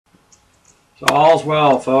So all's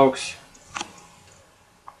well, folks.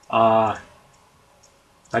 I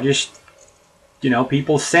just,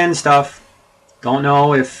 people send stuff. Don't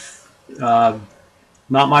know if, not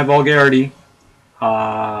my vulgarity.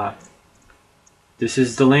 This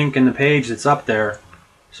is the link in the page that's up there.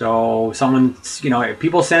 So someone's,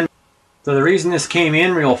 people send. So the reason this came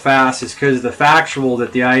in real fast is because the factual,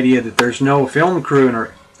 that the idea that there's no film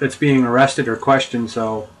crew that's being arrested or questioned.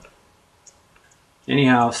 So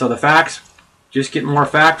anyhow, so the facts just get more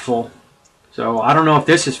factful. So I don't know if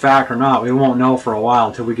this is fact or not. We won't know for a while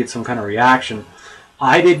until we get some kind of reaction.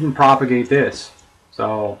 I didn't propagate this.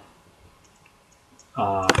 So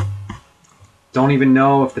don't even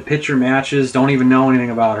know if the picture matches. Don't even know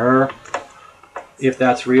anything about her. If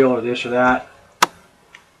that's real or this or that.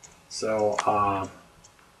 So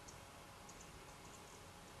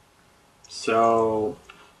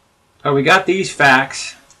we got these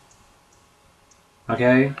facts.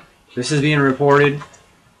 Okay. This is being reported.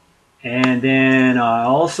 And then I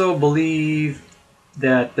also believe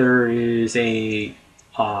that there is a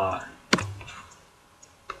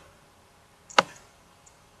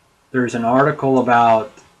there's an article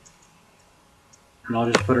about, and I'll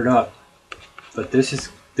just put it up. But this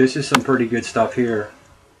is some pretty good stuff here.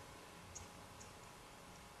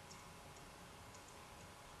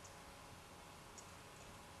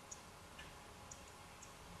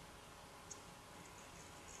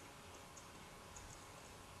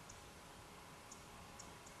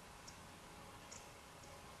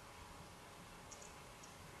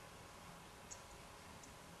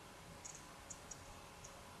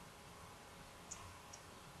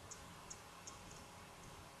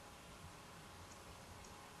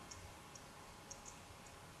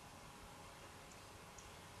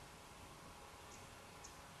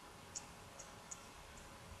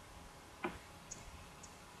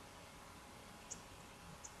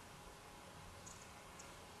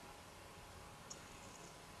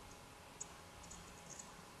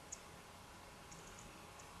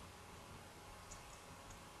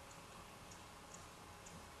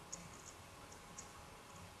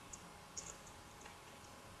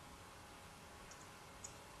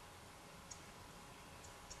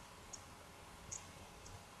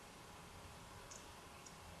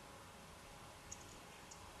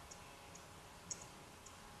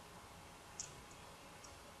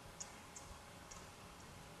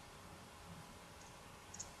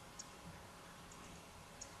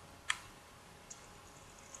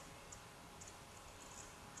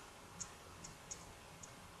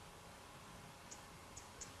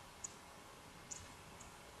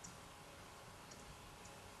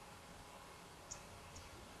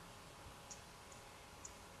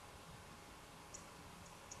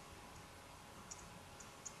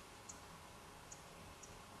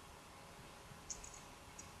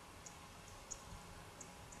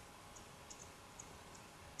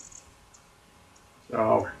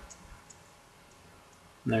 So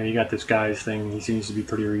there you got this guy's thing. He seems to be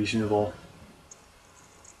pretty reasonable.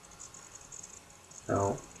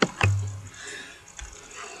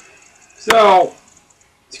 So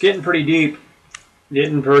it's getting pretty deep.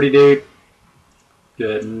 Getting pretty deep.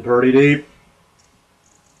 Getting pretty deep.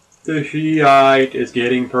 The Shiite is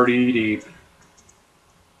getting pretty deep.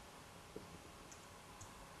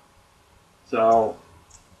 So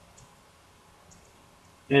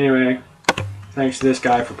anyway, thanks to this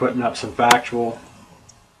guy for putting up some factual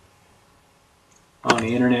on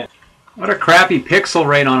the internet. What a crappy pixel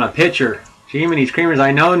rate on a picture. Jiminy Screamers.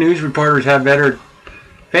 I know news reporters have better.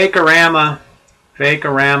 Fake-orama.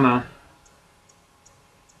 Fake-orama.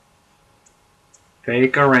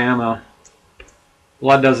 Fake-orama.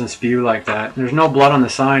 Blood doesn't spew like that. There's no blood on the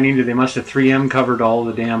sign either. They must have 3M covered all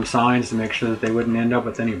the damn signs to make sure that they wouldn't end up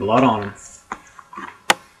with any blood on them.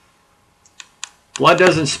 Blood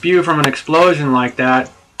doesn't spew from an explosion like that.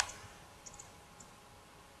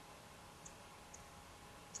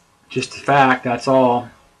 Just a fact, that's all.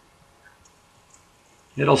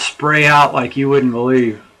 It'll spray out like you wouldn't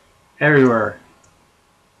believe. Everywhere.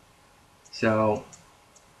 So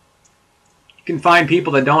you can find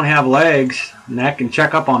people that don't have legs, and that can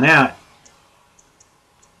check up on that.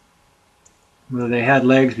 Whether they had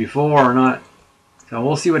legs before or not. So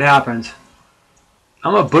we'll see what happens.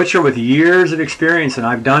 I'm a butcher with years of experience, and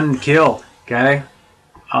I've done kill, okay?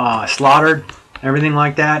 Slaughtered, everything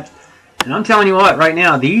like that. And I'm telling you what, right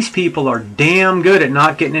now, these people are damn good at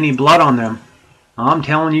not getting any blood on them. I'm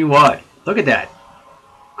telling you what. Look at that.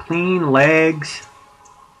 Clean legs.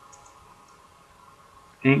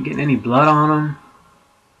 Ain't getting any blood on them.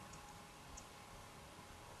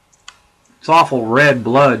 It's awful red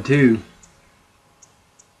blood, too.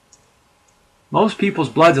 Most people's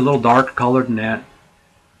blood's a little darker colored than that.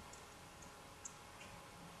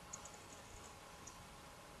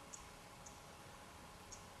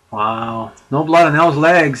 Wow. No blood on those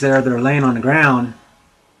legs there that are laying on the ground.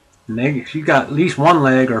 And she's got at least one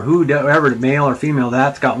leg, or whoever, male or female,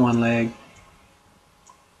 that's got one leg.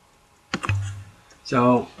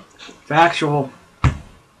 So, factual.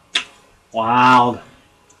 Wild.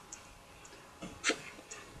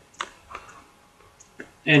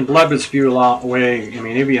 And blood would spew a lot away. I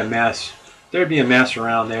mean, it'd be a mess. There'd be a mess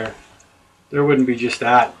around there. There wouldn't be just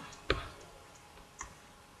that.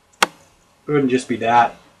 It wouldn't just be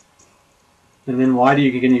that. And then why do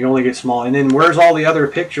you only get small? And then where's all the other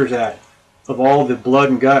pictures at of all the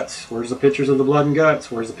blood and guts? Where's the pictures of the blood and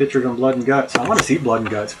guts? Where's the pictures of blood and guts? I want to see blood and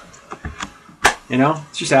guts. You know,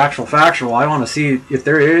 it's just actual factual. I want to see it. If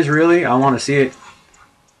there is really, I want to see it.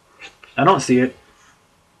 I don't see it.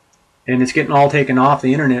 And it's getting all taken off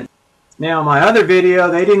the internet. Now, my other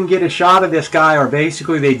video, they didn't get a shot of this guy, or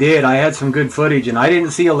basically they did. I had some good footage, and I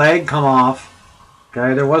didn't see a leg come off.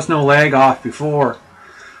 Okay, there was no leg off before.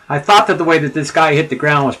 I thought that the way that this guy hit the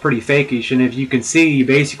ground was pretty fakish, and if you can see, you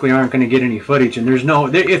basically aren't going to get any footage. And there's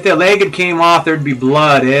no, if the leg had came off, there'd be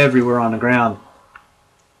blood everywhere on the ground.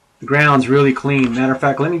 The ground's really clean. Matter of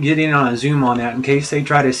fact, let me get in on a zoom on that in case they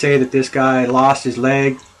try to say that this guy lost his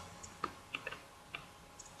leg.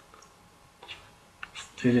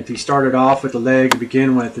 And if he started off with the leg to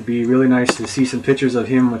begin with, it'd be really nice to see some pictures of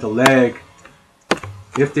him with a leg.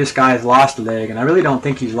 If this guy has lost a leg, and I really don't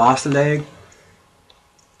think he's lost a leg.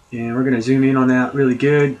 And we're going to zoom in on that really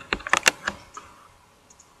good.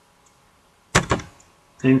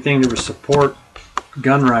 Anything to support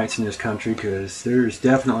gun rights in this country, because there's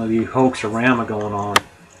definitely hoax-orama going on.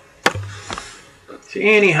 So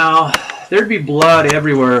anyhow, there'd be blood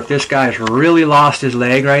everywhere if this guy's really lost his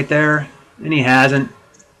leg right there, and he hasn't.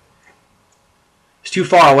 He's too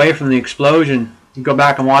far away from the explosion. You go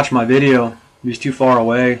back and watch my video. He's too far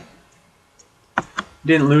away.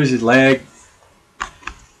 Didn't lose his leg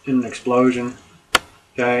in an explosion.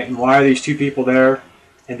 Okay, and why are these two people there?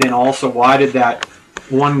 And then also, why did that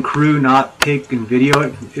one crew not take and video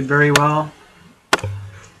it very well?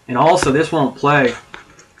 And also, this won't play.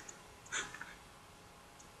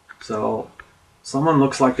 So, someone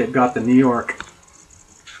looks like they've got the New York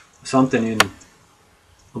something in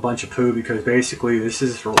a bunch of poo, because basically this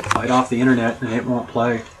is right off the internet and it won't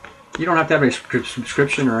play. You don't have to have a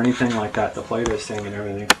subscription or anything like that to play this thing and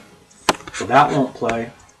everything. So that won't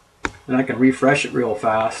play. And I can refresh it real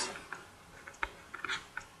fast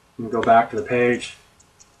and go back to the page.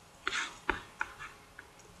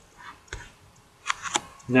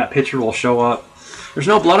 And that picture will show up. There's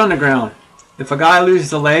no blood on the ground. If a guy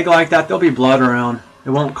loses a leg like that, there'll be blood around.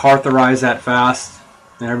 It won't cauterize that fast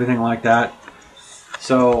and everything like that.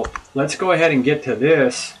 So let's go ahead and get to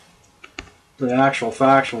this, the actual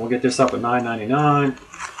factual. We'll get this up at 9.99.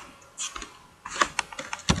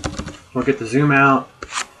 We'll get the zoom out.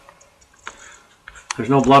 There's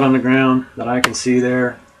no blood on the ground that I can see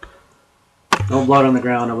there. No blood on the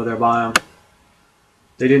ground over there by them.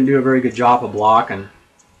 They didn't do a very good job of blocking.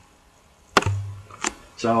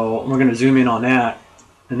 So we're going to zoom in on that.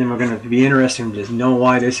 And then we're going to be interested to know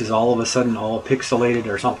why this is all of a sudden all pixelated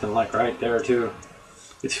or something like right there too.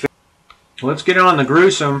 Let's get on the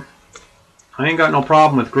gruesome. I ain't got no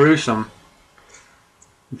problem with gruesome.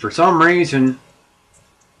 And for some reason,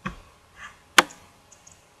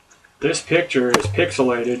 this picture is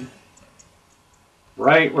pixelated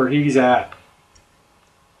right where he's at.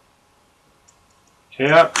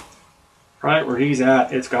 Yep, right where he's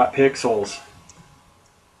at, it's got pixels.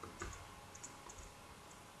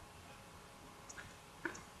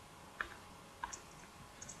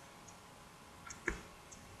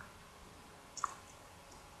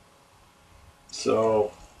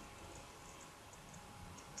 So,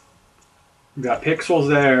 we've got pixels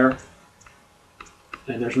there,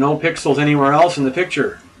 and there's no pixels anywhere else in the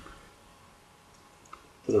picture.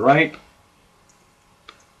 To the right,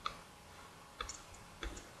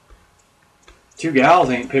 two gals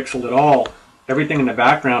ain't pixeled at all. Everything in the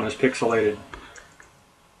background is pixelated.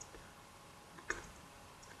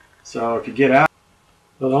 So if you get out,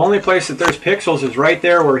 well, the only place that there's pixels is right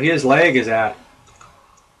there where his leg is at.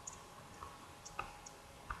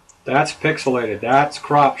 That's pixelated. That's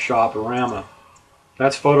crop shop-orama.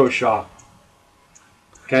 That's Photoshop.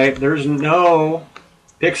 Okay, there's no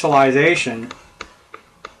pixelization.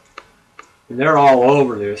 And they're all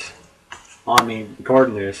over this on me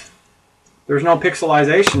recording this. There's no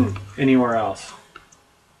pixelization anywhere else.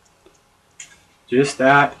 Just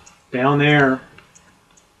that down there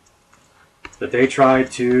that they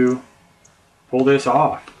tried to pull this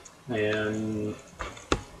off. and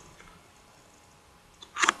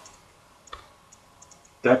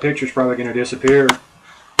that picture's probably going to disappear.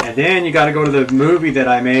 And then you got to go to the movie that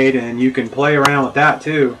I made, and you can play around with that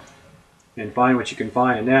too and find what you can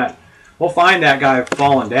find in that. We'll find that guy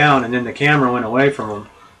falling down, and then the camera went away from him.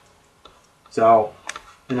 So,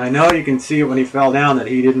 and I know you can see it when he fell down that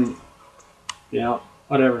he didn't, you know,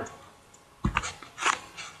 whatever.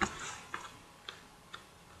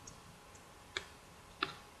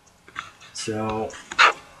 So,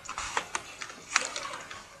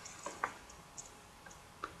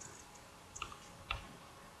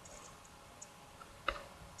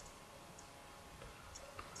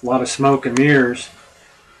 a lot of smoke and mirrors.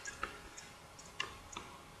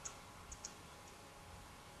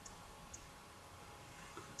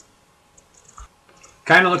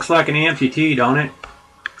 Kind of looks like an amputee, don't it?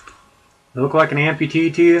 Look like an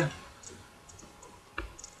amputee to you?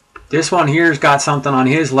 This one here's got something on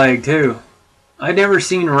his leg too. I've never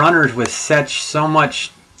seen runners with so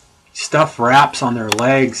much stuff wraps on their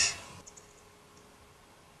legs.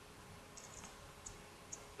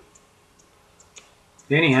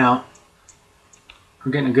 Anyhow,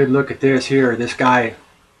 we're getting a good look at this here. This guy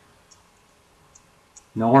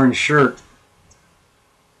in the orange shirt.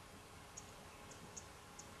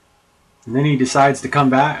 And then he decides to come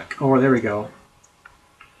back. Oh, there we go.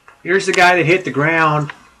 Here's the guy that hit the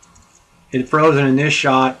ground. It frozen in this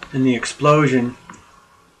shot in the explosion.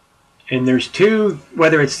 And there's two,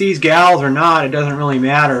 whether it's these gals or not, it doesn't really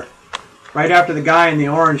matter. Right after the guy in the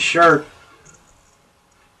orange shirt,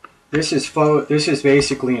 this is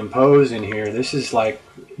basically imposed in here. This is like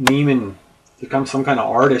Neiman becomes some kind of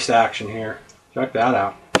artist action here. Check that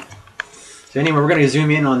out. So anyway, we're going to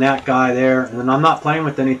zoom in on that guy there, and then I'm not playing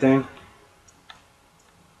with anything.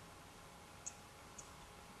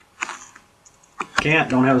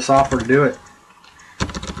 Don't have the software to do it.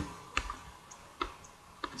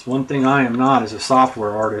 It's one thing I am not, as a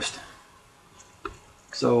software artist.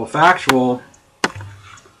 So factual,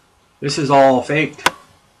 this is all faked.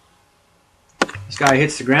 This guy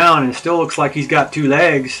hits the ground and it still looks like he's got two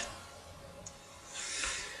legs.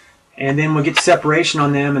 And then we'll get separation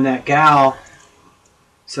on them and that gal.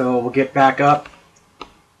 So we'll get back up.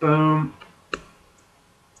 Boom.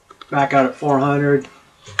 Back out at 400.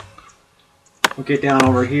 We'll get down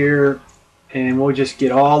over here and we'll just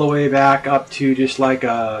get all the way back up to just like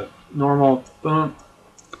a normal boom.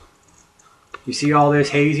 You see all this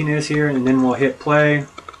haziness here, and then we'll hit play.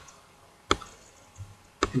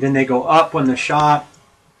 And then they go up when the shot,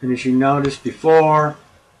 and as you noticed before,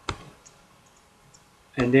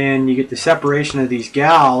 and then you get the separation of these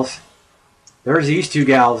gals. There's these two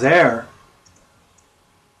gals there,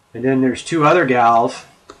 and then there's two other gals.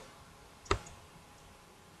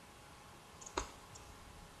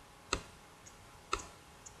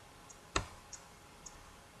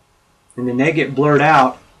 And then they get blurred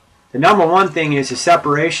out. The number one thing is the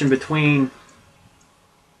separation between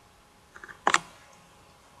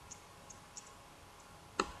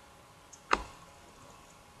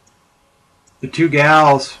the two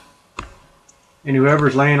gals and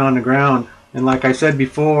whoever's laying on the ground. And like I said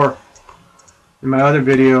before in my other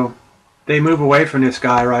video, they move away from this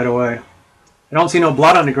guy right away. I don't see no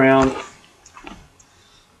blood on the ground.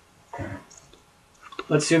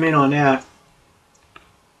 Let's zoom in on that.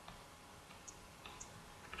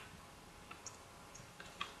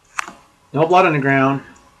 No blood on the ground.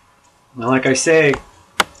 Now, like I say,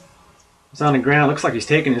 it's on the ground. Looks like he's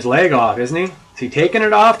taking his leg off, isn't he? Is he taking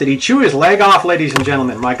it off? Did he chew his leg off, ladies and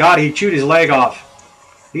gentlemen? My God, he chewed his leg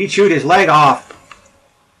off. He chewed his leg off.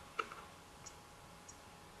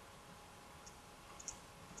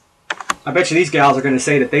 I bet you these gals are going to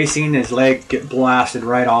say that they seen his leg get blasted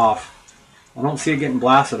right off. I don't see it getting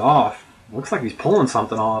blasted off. Looks like he's pulling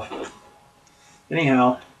something off.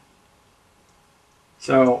 Anyhow,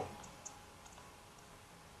 so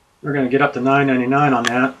we're going to get up to $9.99 on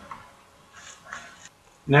that.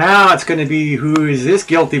 Now it's going to be who is this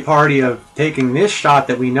guilty party of taking this shot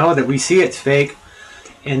that we know that we see it's fake.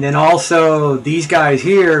 And then also these guys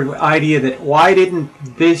here, idea that why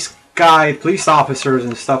didn't this guy, police officers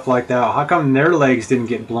and stuff like that, how come their legs didn't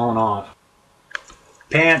get blown off?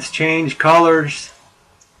 Pants change colors.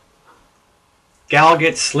 Gal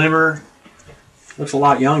gets slimmer. Looks a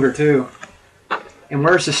lot younger too. And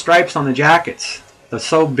where's the stripes on the jackets? The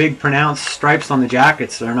so big pronounced stripes on the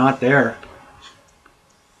jackets, they're not there.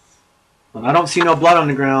 Well, I don't see no blood on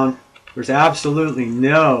the ground. There's absolutely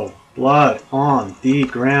no blood on the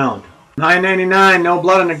ground. $9.99, no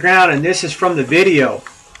blood on the ground, and this is from the video.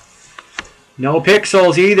 No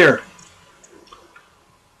pixels either.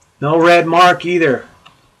 No red mark either.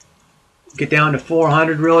 Get down to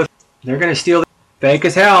 400 really. They're going to steal. Fake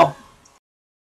as hell.